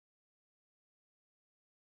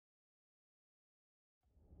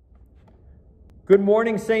Good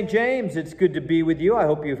morning, St. James. It's good to be with you. I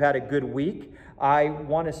hope you've had a good week. I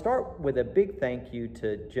want to start with a big thank you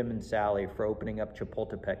to Jim and Sally for opening up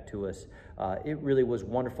Chapultepec to us. It really was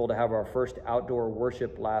wonderful to have our first outdoor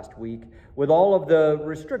worship last week. With all of the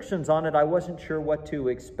restrictions on it, I wasn't sure what to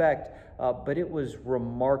expect, but it was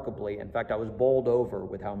remarkably, in fact, I was bowled over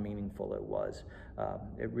with how meaningful it was.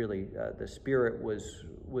 It really, the spirit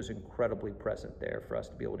was incredibly present there for us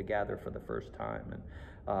to be able to gather for the first time. And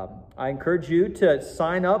I encourage you to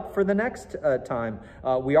sign up for the next time.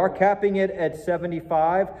 We are capping it at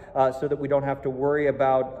 75 so that we don't have to worry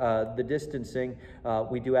about the distancing.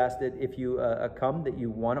 We do ask that if you come, that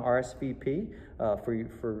you RSVP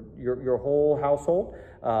for your whole household,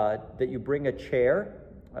 that you bring a chair,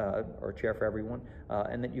 or a chair for everyone,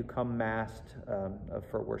 and that you come masked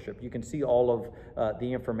for worship. You can see all of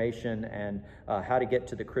the information and how to get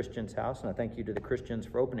to the Christian's house, and I thank you to the Christians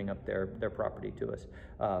for opening up their property to us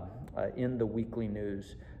in the weekly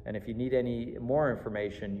news. And if you need any more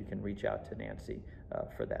information, you can reach out to Nancy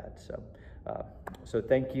for that. So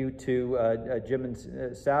thank you to Jim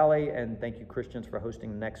and Sally, and thank you, Christians, for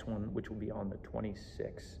hosting the next one, which will be on the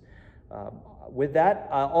 26th. With that,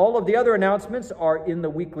 all of the other announcements are in the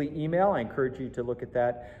weekly email. I encourage you to look at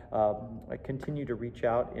that. I continue to reach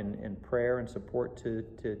out in prayer and support to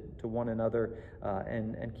one another,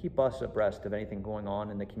 and keep us abreast of anything going on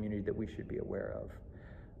in the community that we should be aware of.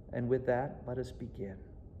 And with that, let us begin.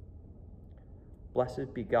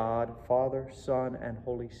 Blessed be God, Father, Son, and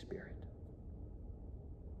Holy Spirit.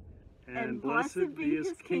 And blessed be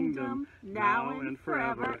his kingdom, now and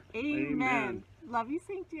forever. Amen. Love you,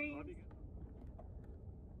 St. James.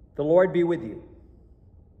 The Lord be with you.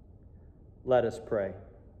 Let us pray.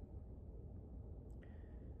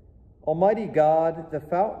 Almighty God, the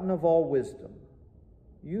fountain of all wisdom,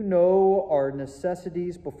 you know our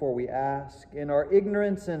necessities before we ask, and our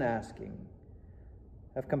ignorance in asking.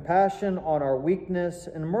 Have compassion on our weakness,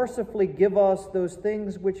 and mercifully give us those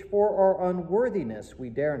things which for our unworthiness we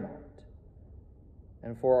dare not,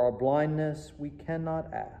 and for our blindness we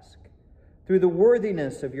cannot ask. Through the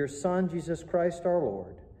worthiness of your Son, Jesus Christ our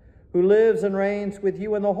Lord, who lives and reigns with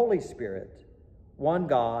you in the Holy Spirit, one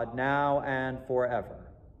God, now and forever.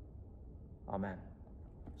 Amen.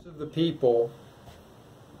 Of the people,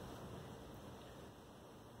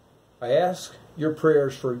 I ask your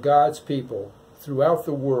prayers for God's people throughout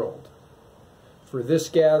the world, for this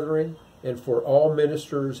gathering and for all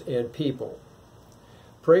ministers and people.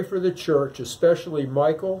 Pray for the church, especially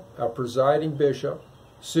Michael, our presiding bishop,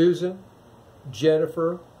 Susan,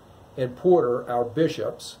 Jennifer, and Porter, our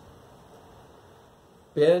bishops,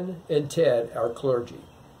 Ben and Ted, our clergy.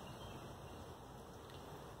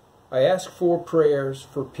 I ask for prayers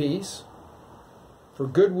for peace, for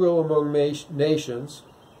goodwill among nations,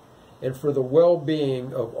 and for the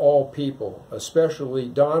well-being of all people, especially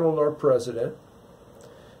Donald, our president,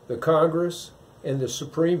 the Congress, and the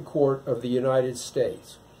Supreme Court of the United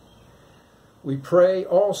States. We pray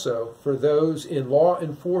also for those in law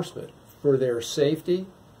enforcement, for their safety,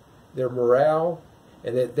 their morale,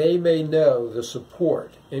 and that they may know the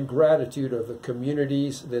support and gratitude of the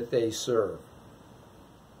communities that they serve.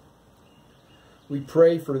 We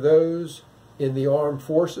pray for those in the armed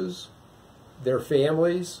forces, their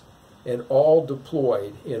families, and all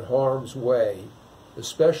deployed in harm's way,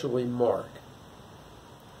 especially Mark.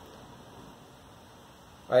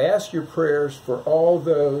 I ask your prayers for all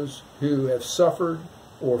those who have suffered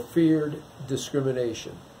or feared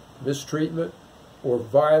discrimination, mistreatment, or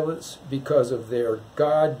violence because of their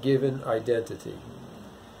God-given identity.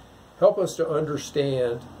 Help us to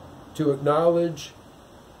understand, to acknowledge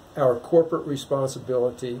our corporate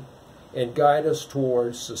responsibility, and guide us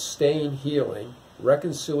towards sustained healing,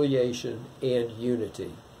 reconciliation, and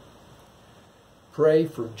unity. Pray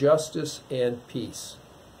for justice and peace.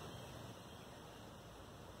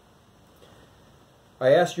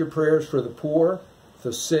 I ask your prayers for the poor,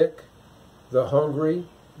 the sick, the hungry,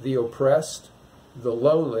 the oppressed, the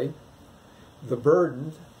lonely, the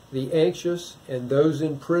burdened, the anxious, and those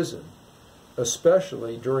in prison,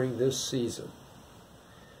 especially during this season.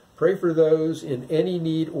 Pray for those in any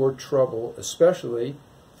need or trouble, especially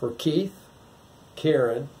for Keith,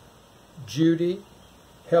 Karen, Judy,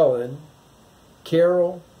 Helen,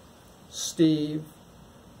 Carol, Steve,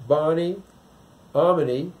 Bonnie,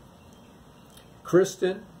 Amini,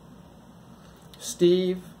 Kristen,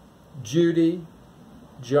 Steve, Judy,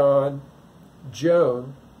 John,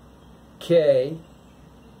 Joan, Kay,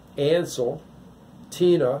 Ansel,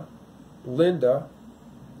 Tina, Linda,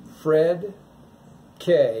 Fred,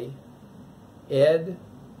 Kay, Ed,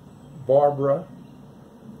 Barbara,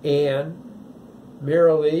 Ann,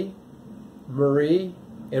 Marilee, Marie,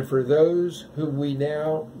 and for those whom we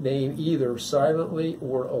now name either silently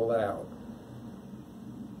or aloud.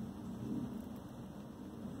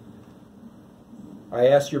 I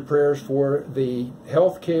ask your prayers for the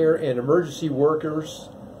healthcare and emergency workers,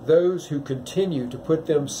 those who continue to put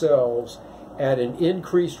themselves at an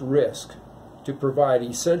increased risk to provide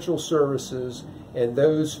essential services, and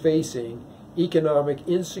those facing economic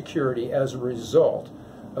insecurity as a result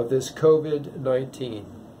of this COVID-19.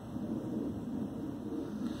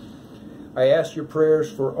 I ask your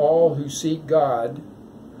prayers for all who seek God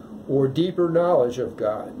or deeper knowledge of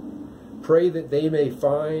God. Pray that they may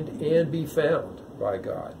find and be found by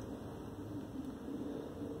God.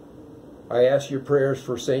 I ask your prayers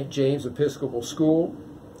for St. James Episcopal School,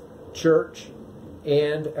 Church,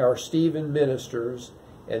 and our Stephen ministers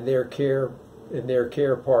and their care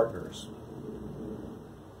partners.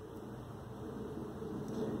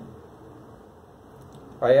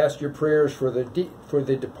 I ask your prayers for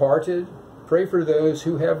the departed. Pray for those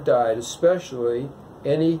who have died, especially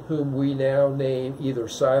any whom we now name either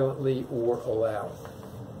silently or aloud.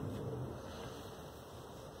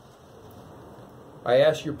 I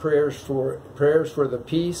ask your prayers for the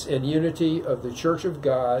peace and unity of the Church of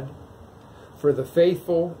God, for the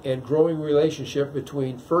faithful and growing relationship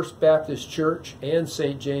between First Baptist Church and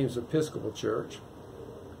St. James Episcopal Church.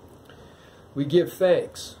 We give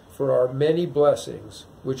thanks for our many blessings,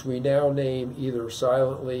 which we now name either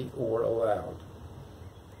silently or aloud.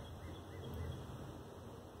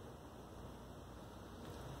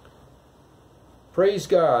 Praise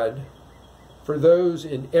God for those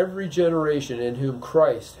in every generation in whom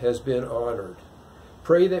Christ has been honored.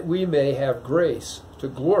 Pray that we may have grace to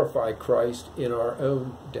glorify Christ in our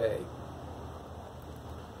own day.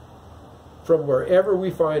 From wherever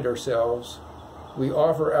we find ourselves, we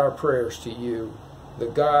offer our prayers to you, the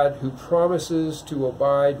God who promises to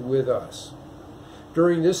abide with us.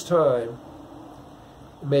 During this time,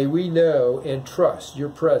 may we know and trust your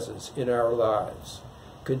presence in our lives.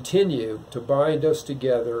 Continue to bind us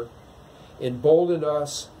together, embolden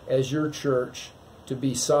us as your church to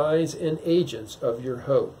be signs and agents of your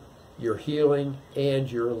hope, your healing,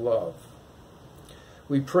 and your love.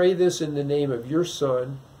 We pray this in the name of your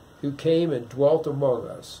Son, who came and dwelt among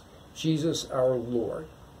us, Jesus our Lord.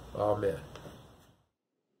 Amen.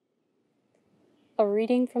 A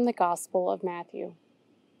reading from the Gospel of Matthew.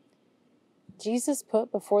 Jesus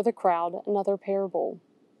put before the crowd another parable.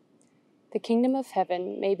 The kingdom of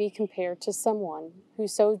heaven may be compared to someone who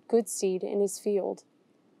sowed good seed in his field.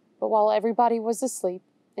 But while everybody was asleep,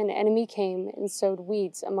 an enemy came and sowed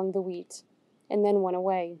weeds among the wheat, and then went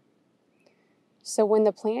away. So when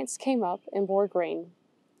the plants came up and bore grain,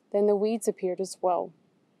 then the weeds appeared as well.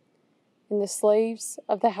 And the slaves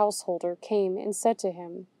of the householder came and said to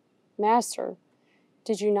him, Master,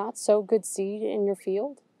 did you not sow good seed in your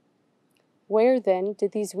field? Where then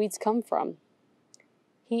did these weeds come from?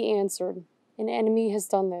 He answered, An enemy has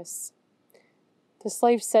done this. The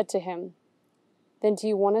slave said to him, Then do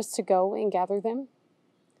you want us to go and gather them?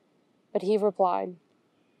 But he replied,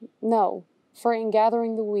 No, for in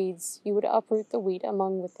gathering the weeds you would uproot the wheat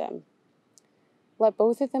among with them. Let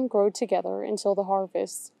both of them grow together until the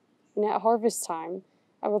harvest, and at harvest time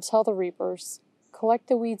I will tell the reapers, Collect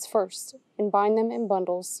the weeds first, and bind them in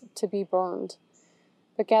bundles to be burned,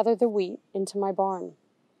 but gather the wheat into my barn.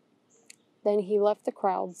 Then he left the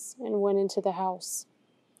crowds and went into the house.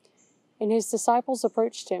 And his disciples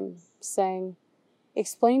approached him, saying,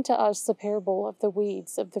 Explain to us the parable of the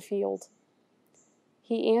weeds of the field.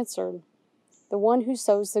 He answered, The one who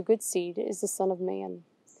sows the good seed is the Son of Man.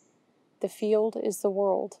 The field is the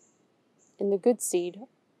world, and the good seed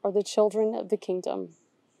are the children of the kingdom.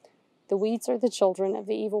 The weeds are the children of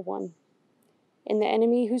the evil one, and the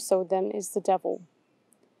enemy who sowed them is the devil.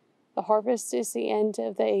 The harvest is the end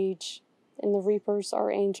of the age, and the reapers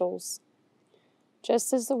are angels.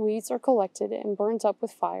 Just as the weeds are collected and burned up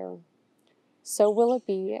with fire, so will it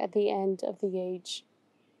be at the end of the age.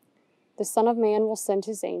 The Son of Man will send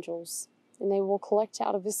his angels, and they will collect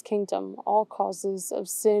out of his kingdom all causes of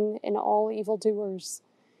sin and all evildoers,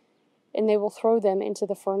 and they will throw them into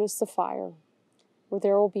the furnace of fire, where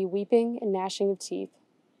there will be weeping and gnashing of teeth.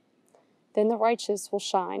 Then the righteous will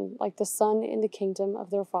shine like the sun in the kingdom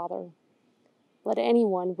of their Father. Let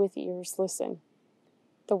anyone with ears listen.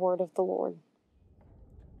 The word of the Lord.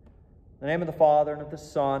 In the name of the Father, and of the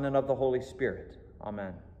Son, and of the Holy Spirit.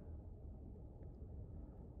 Amen.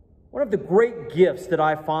 One of the great gifts that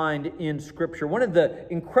I find in Scripture, one of the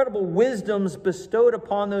incredible wisdoms bestowed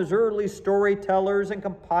upon those early storytellers and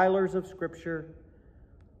compilers of Scripture,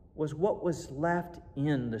 was what was left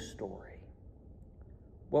in the story.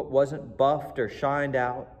 What wasn't buffed or shined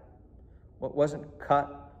out, what wasn't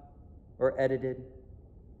cut or edited.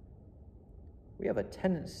 We have a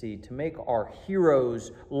tendency to make our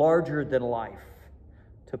heroes larger than life,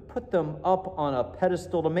 to put them up on a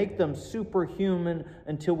pedestal, to make them superhuman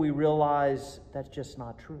until we realize that's just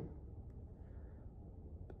not true.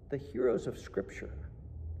 The heroes of Scripture,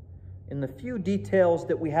 in the few details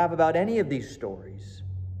that we have about any of these stories,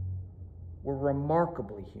 were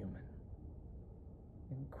remarkably human,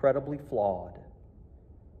 incredibly flawed,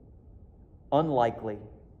 unlikely,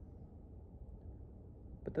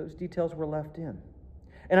 but those details were left in.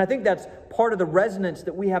 And I think that's part of the resonance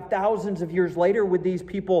that we have thousands of years later with these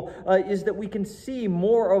people, is that we can see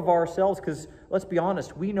more of ourselves, because let's be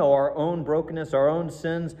honest, we know our own brokenness, our own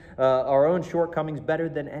sins, our own shortcomings better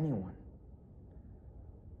than anyone.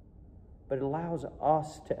 But it allows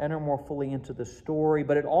us to enter more fully into the story,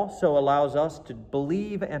 but it also allows us to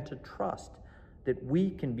believe and to trust that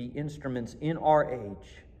we can be instruments in our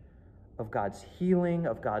age of God's healing,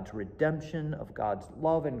 of God's redemption, of God's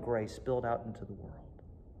love and grace spilled out into the world.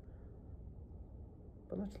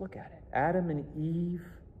 But let's look at it. Adam and Eve,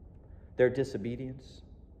 their disobedience.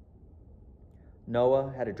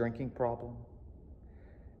 Noah had a drinking problem.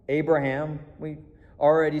 Abraham, we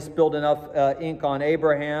already spilled enough ink on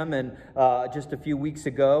Abraham and just a few weeks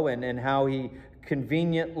ago, and how he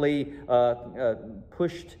conveniently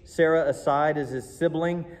pushed Sarah aside as his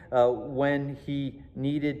sibling when he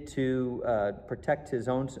needed to protect his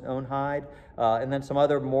own hide, and then some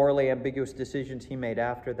other morally ambiguous decisions he made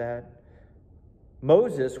after that.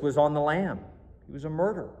 Moses was on the lam. He was a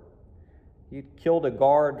murderer. He had killed a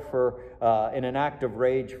guard in an act of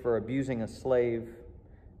rage for abusing a slave.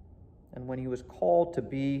 And when he was called to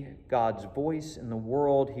be God's voice in the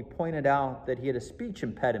world, he pointed out that he had a speech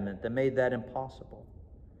impediment that made that impossible.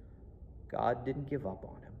 God didn't give up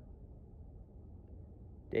on him.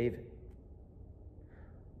 David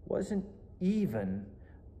wasn't even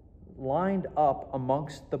lined up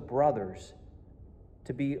amongst the brothers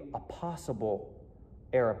to be a possible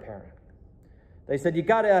heir apparent. They said, you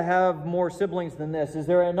got to have more siblings than this. Is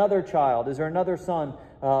there another child? Is there another son?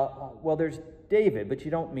 Well, there's David, but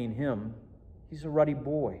you don't mean him. He's a ruddy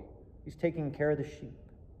boy. He's taking care of the sheep.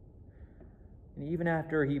 And even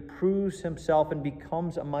after he proves himself and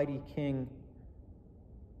becomes a mighty king,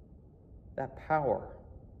 that power,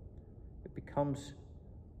 it becomes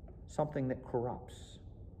something that corrupts.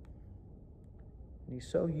 And he's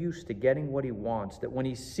so used to getting what he wants that when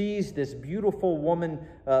he sees this beautiful woman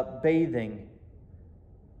bathing,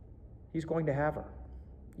 he's going to have her,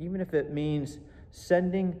 even if it means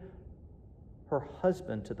sending her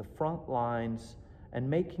husband to the front lines and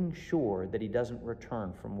making sure that he doesn't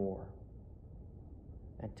return from war,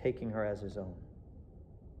 and taking her as his own.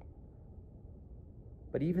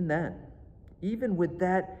 But even then, even with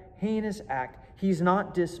that heinous act, he's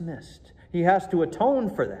not dismissed. He has to atone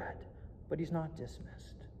for that, but he's not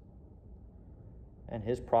dismissed. And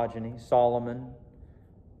his progeny, Solomon,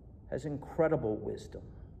 has incredible wisdom.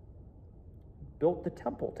 Built the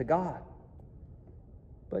temple to God.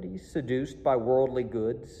 But he's seduced by worldly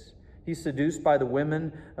goods. He's seduced by the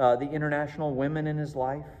women, the international women in his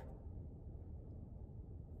life.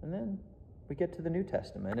 And then we get to the New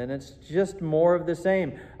Testament, and it's just more of the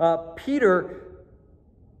same. Peter,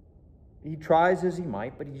 he tries as he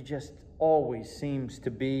might, but he just always seems to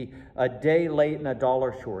be a day late and a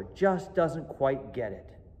dollar short. Just doesn't quite get it.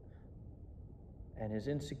 And his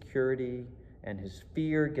insecurity and his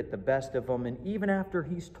fear get the best of him. And even after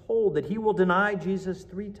he's told that he will deny Jesus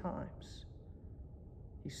 3 times,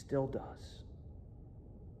 he still does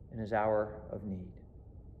in his hour of need.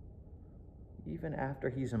 Even after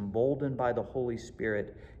he's emboldened by the Holy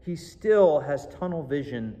Spirit, he still has tunnel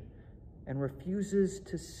vision and refuses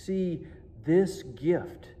to see this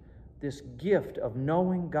gift of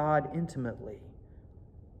knowing God intimately,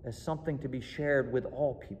 as something to be shared with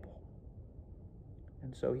all people.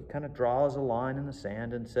 And so he kind of draws a line in the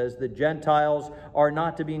sand and says the Gentiles are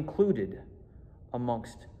not to be included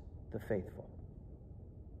amongst the faithful.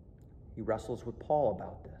 He wrestles with Paul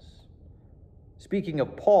about this. Speaking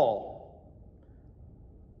of Paul,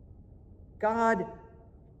 God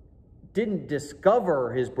didn't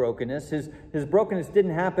discover his brokenness. His brokenness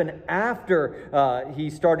didn't happen after he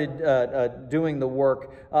started doing the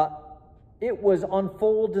work. It was on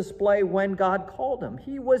full display when God called him.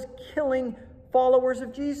 He was killing followers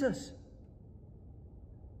of Jesus.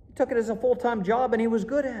 He took it as a full-time job, and he was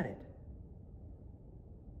good at it.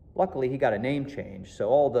 Luckily, he got a name change, so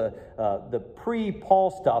all the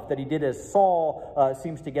pre-Paul stuff that he did as Saul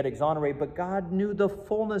seems to get exonerated, but God knew the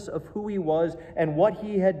fullness of who he was and what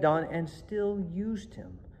he had done, and still used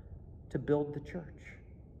him to build the church.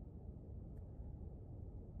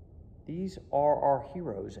 These are our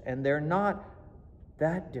heroes, and they're not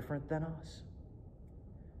that different than us.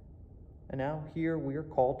 And now here we are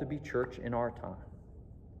called to be church in our time.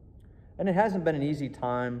 And it hasn't been an easy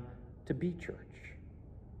time to be church.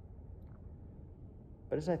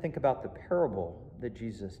 But as I think about the parable that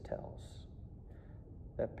Jesus tells,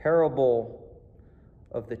 that parable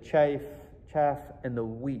of the chaff and the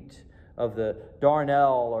wheat, of the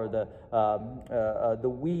darnel or the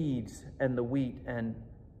weeds and the wheat, and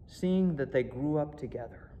seeing that they grew up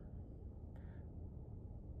together,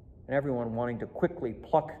 and everyone wanting to quickly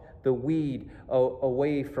pluck the weed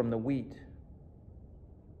away from the wheat.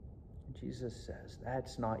 Jesus says,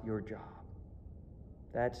 that's not your job.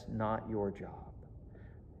 That's not your job.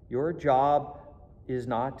 Your job is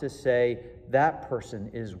not to say, that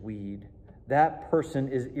person is weed, that person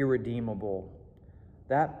is irredeemable,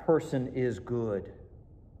 that person is good.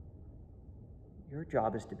 Your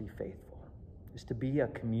job is to be faithful, is to be a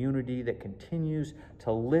community that continues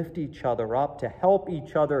to lift each other up, to help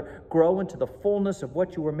each other grow into the fullness of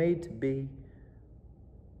what you were made to be,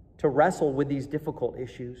 to wrestle with these difficult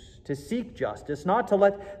issues, to seek justice, not to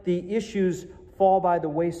let the issues fall by the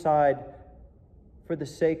wayside for the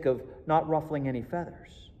sake of not ruffling any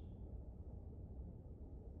feathers,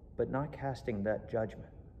 but not casting that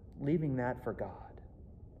judgment, leaving that for God.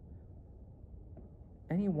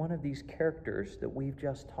 Any one of these characters that we've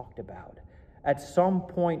just talked about, at some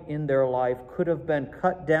point in their life, could have been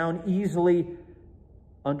cut down, easily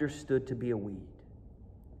understood to be a weed.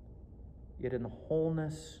 Yet in the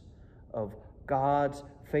wholeness of God's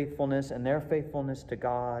faithfulness and their faithfulness to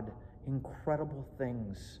God, incredible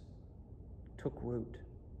things took root,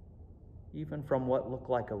 even from what looked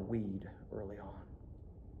like a weed early on.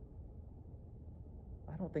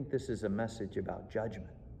 I don't think this is a message about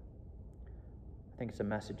judgment. I think it's a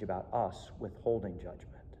message about us withholding judgment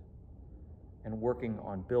and working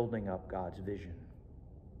on building up God's vision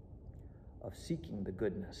of seeking the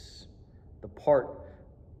goodness, the part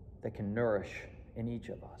that can nourish in each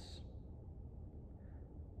of us.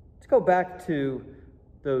 Let's go back to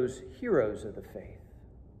those heroes of the faith.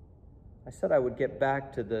 I said I would get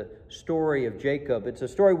back to the story of Jacob. It's a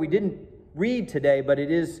story we didn't read today, but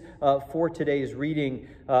it is for today's reading,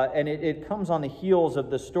 and it comes on the heels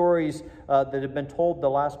of the stories that have been told the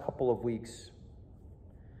last couple of weeks.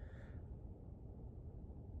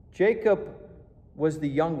 Jacob was the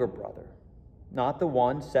younger brother, not the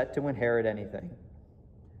one set to inherit anything.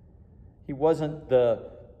 He wasn't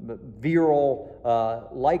the virile,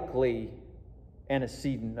 likely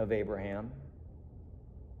antecedent of Abraham.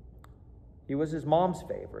 He was his mom's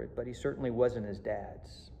favorite, but he certainly wasn't his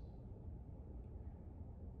dad's.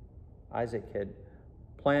 Isaac had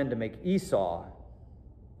planned to make Esau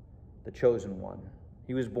the chosen one.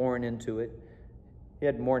 He was born into it. He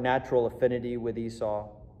had more natural affinity with Esau.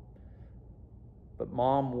 But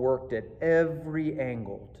Mom worked at every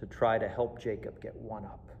angle to try to help Jacob get one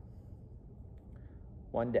up.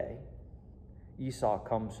 One day, Esau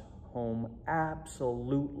comes home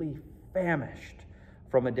absolutely famished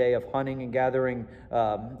from a day of hunting and gathering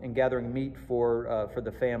meat for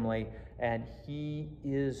the family, and he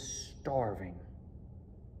is starving.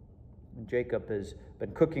 And Jacob has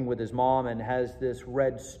been cooking with his mom and has this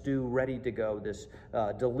red stew ready to go, this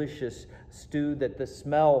delicious stew that the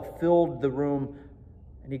smell filled the room.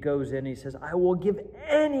 And he goes in and he says, I will give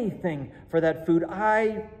anything for that food.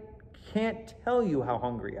 I can't tell you how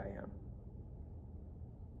hungry I am.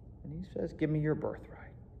 And he says, give me your birthright.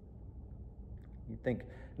 You'd think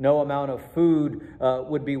no amount of food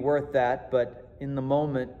would be worth that, but in the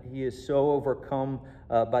moment, he is so overcome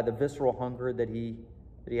by the visceral hunger that he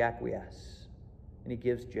acquiesces, and he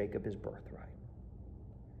gives Jacob his birthright.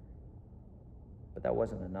 But that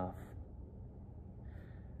wasn't enough.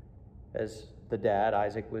 As the dad,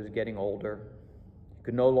 Isaac, was getting older, he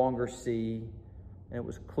could no longer see, and it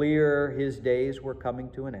was clear his days were coming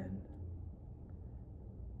to an end.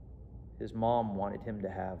 His mom wanted him to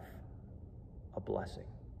have a blessing,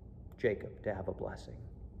 Jacob to have a blessing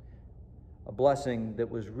that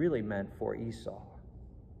was really meant for Esau.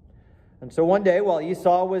 And so one day, while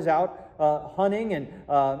Esau was out hunting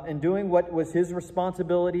and doing what was his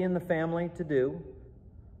responsibility in the family to do,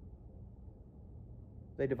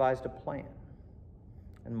 they devised a plan.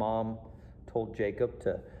 And Mom told Jacob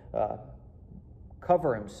to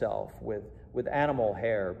cover himself with animal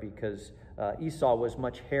hair because Esau was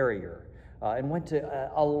much hairier, and went to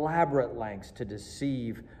elaborate lengths to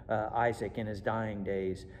deceive Isaac in his dying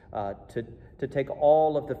days, to take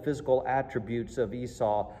all of the physical attributes of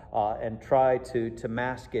Esau and try to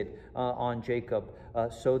mask it on Jacob,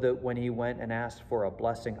 so that when he went and asked for a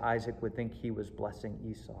blessing, Isaac would think he was blessing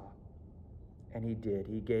Esau. And he did.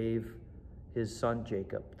 He gave his son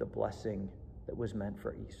Jacob the blessing that was meant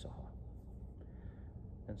for Esau.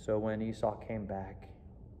 And so when Esau came back,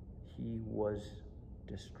 he was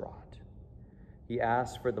distraught. He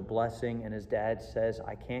asked for the blessing, and his dad says,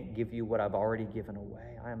 I can't give you what I've already given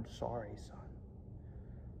away. I am sorry, son.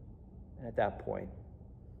 And at that point,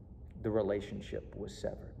 the relationship was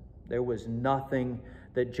severed. There was nothing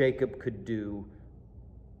that Jacob could do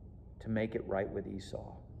to make it right with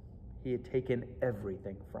Esau. He had taken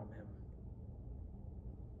everything from him.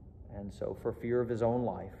 And so, for fear of his own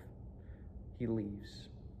life, he leaves.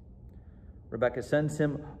 Rebekah sends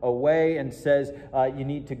him away and says, you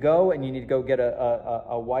need to go, and you need to go get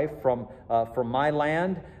a wife from my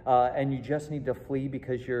land, and you just need to flee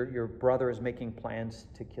because your brother is making plans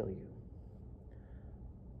to kill you.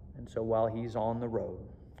 And so while he's on the road,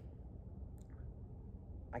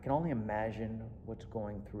 I can only imagine what's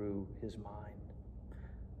going through his mind.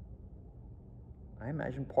 I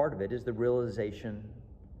imagine part of it is the realization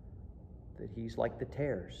that he's like the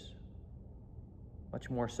tares, much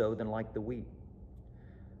more so than like the wheat,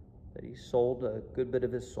 that he's sold a good bit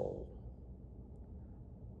of his soul,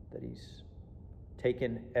 that he's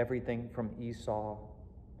taken everything from Esau,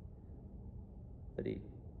 that he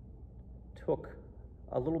took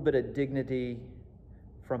a little bit of dignity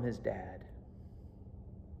from his dad.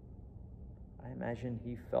 I imagine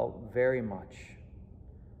he felt very much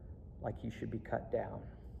like he should be cut down,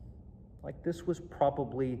 like this was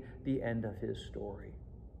probably the end of his story.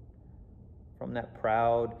 From that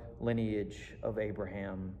proud lineage of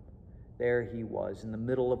Abraham, there he was in the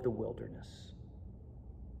middle of the wilderness.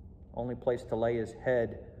 Only place to lay his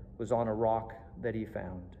head was on a rock that he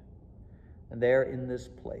found. And there in this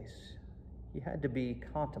place, he had to be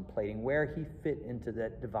contemplating where he fit into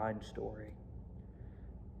that divine story.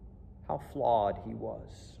 How flawed he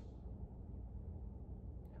was.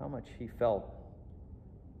 How much he felt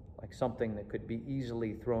like something that could be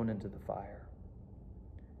easily thrown into the fire.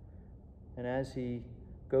 And as he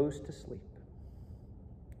goes to sleep,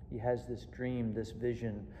 he has this dream, this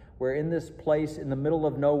vision, where in this place in the middle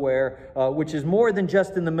of nowhere, which is more than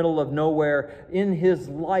just in the middle of nowhere, in his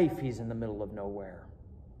life he's in the middle of nowhere.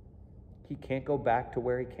 He can't go back to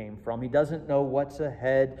where he came from. He doesn't know what's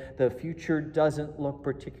ahead. The future doesn't look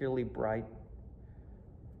particularly bright.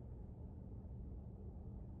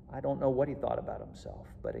 I don't know what he thought about himself,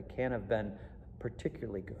 but it can't have been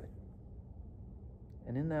particularly good.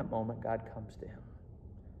 And in that moment, God comes to him.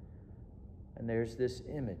 And there's this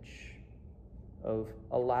image of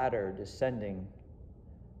a ladder descending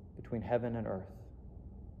between heaven and earth.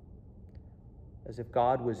 As if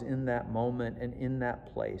God was in that moment and in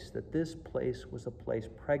that place, that this place was a place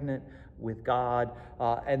pregnant with God,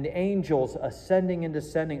 and the angels ascending and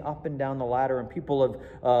descending up and down the ladder, and people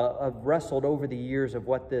have wrestled over the years of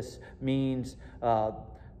what this means,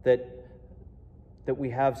 that we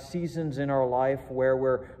have seasons in our life where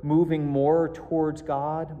we're moving more towards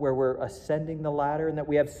God, where we're ascending the ladder, and that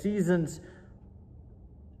we have seasons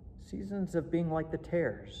of being like the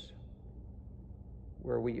tares,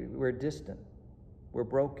 where we're distant, we're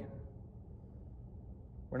broken.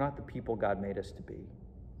 We're not the people God made us to be.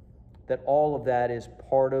 That all of that is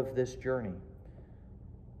part of this journey.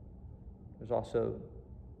 There's also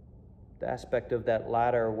the aspect of that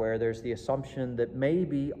ladder where there's the assumption that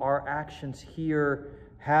maybe our actions here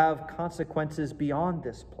have consequences beyond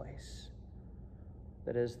this place.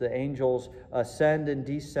 That as the angels ascend and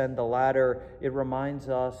descend the ladder, it reminds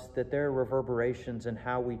us that there are reverberations in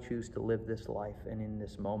how we choose to live this life and in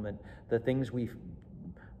this moment. The things we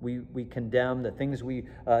condemn, the things we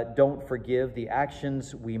don't forgive, the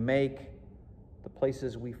actions we make, the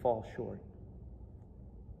places we fall short.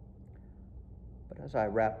 But as I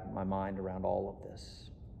wrap my mind around all of this,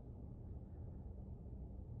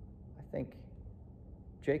 I think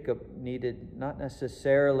Jacob needed not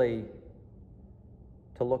necessarily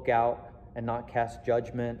to look out and not cast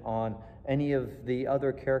judgment on any of the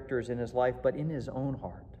other characters in his life, but in his own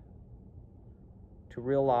heart, to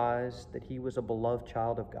realize that he was a beloved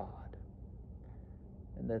child of God,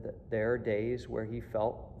 and that there are days where he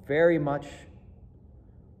felt very much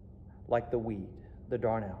like the weed, the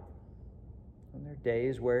darnel. And there are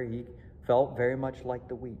days where he felt very much like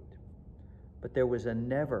the wheat. But there was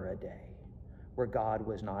never a day where God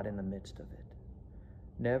was not in the midst of it.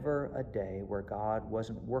 Never a day where God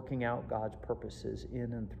wasn't working out God's purposes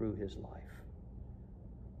in and through his life.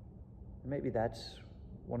 And maybe that's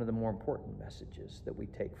one of the more important messages that we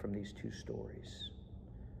take from these two stories.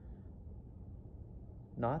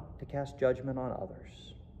 Not to cast judgment on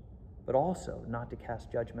others, but also not to cast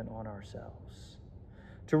judgment on ourselves.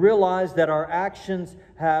 to realize that our actions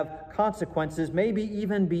have consequences, maybe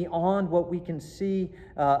even beyond what we can see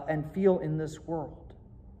and feel in this world.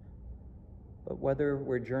 But whether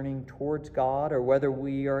we're journeying towards God or whether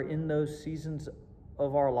we are in those seasons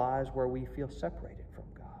of our lives where we feel separated from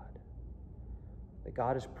God, that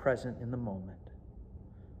God is present in the moment,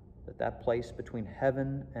 that place between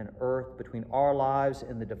heaven and earth, between our lives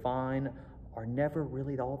and the divine, are never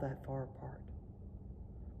really all that far apart.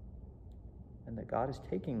 And that God is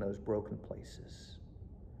taking those broken places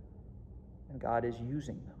and God is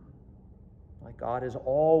using them. Like God has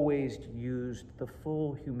always used the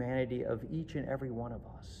full humanity of each and every one of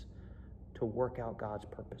us to work out God's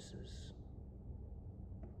purposes.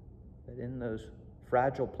 That in those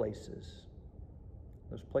fragile places,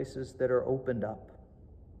 those places that are opened up,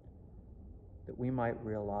 that we might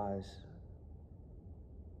realize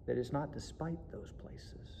that it's not despite those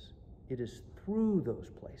places, it is through those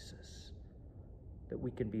places that we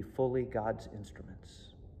can be fully God's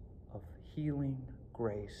instruments of healing,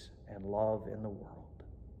 grace, and love in the world.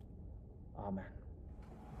 Amen.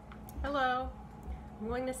 Hello. I'm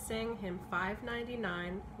going to sing hymn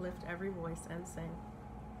 599, Lift Every Voice and Sing.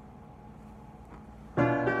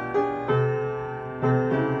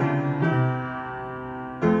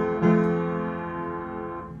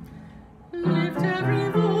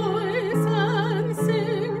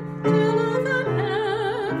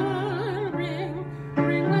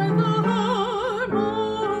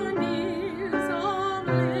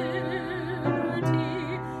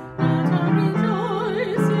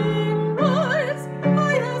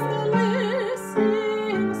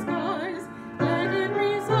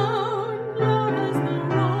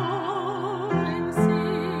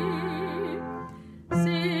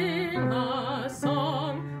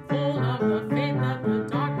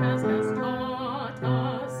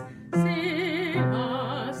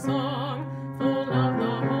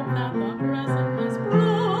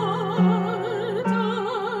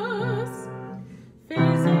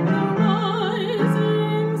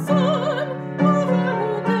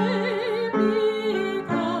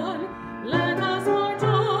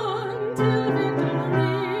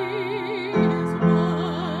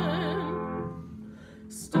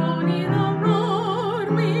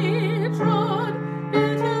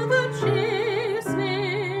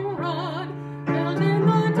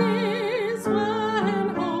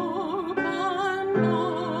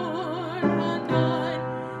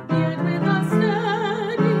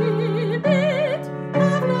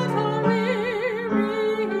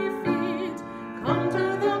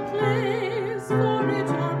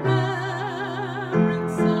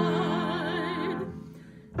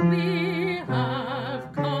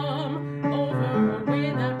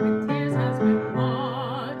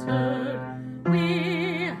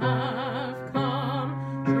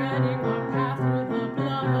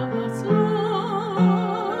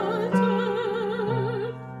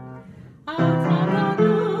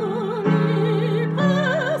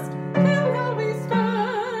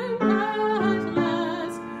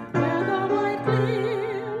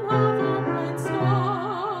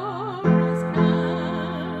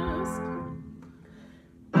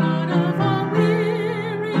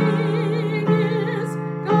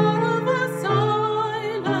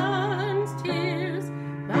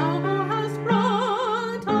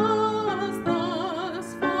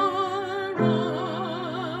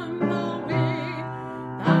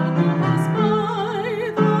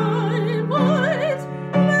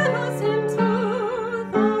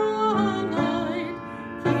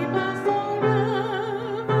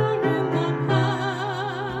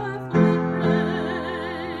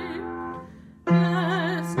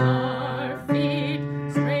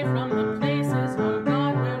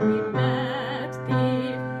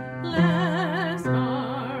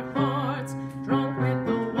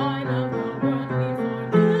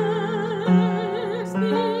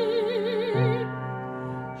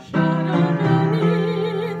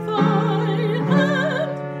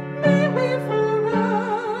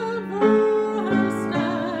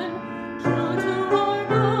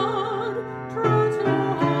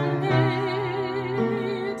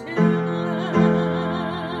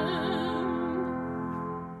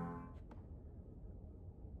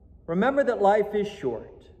 Remember that life is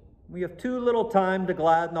short. We have too little time to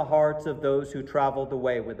gladden the hearts of those who traveled the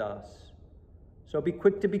way with us. So be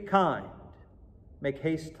quick to be kind, make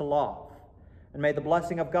haste to love, and may the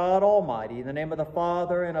blessing of God Almighty, in the name of the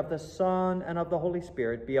Father, and of the Son, and of the Holy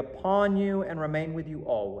Spirit, be upon you and remain with you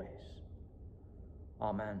always.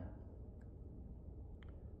 Amen.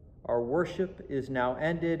 Our worship is now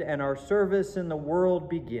ended, and our service in the world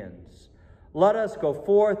begins. Let us go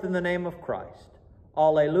forth in the name of Christ.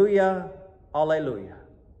 Alleluia, alleluia.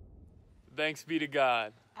 Thanks be to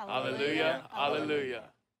God. Hallelujah. Hallelujah. Hallelujah.